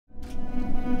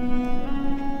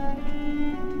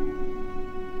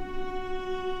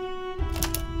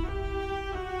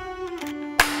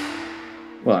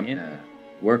Well, I mean, a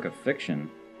work of fiction,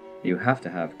 you have to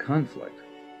have conflict.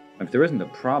 If there isn't a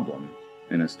problem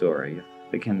in a story,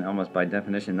 it can almost by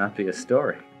definition not be a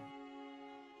story.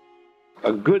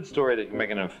 A good story that you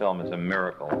make in a film is a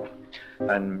miracle.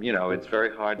 And, you know, it's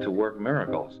very hard to work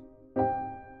miracles.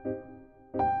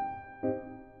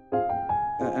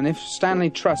 And if Stanley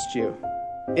trusts you,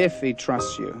 if he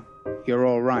trusts you, you're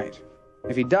all right.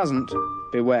 If he doesn't,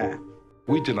 beware.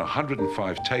 We did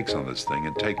 105 takes on this thing,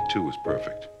 and take 2 was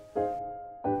perfect.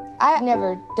 I've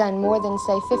never done more than,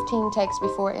 say, 15 takes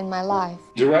before in my life.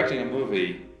 Directing a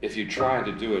movie, if you try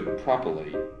to do it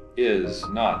properly, is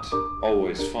not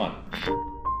always fun.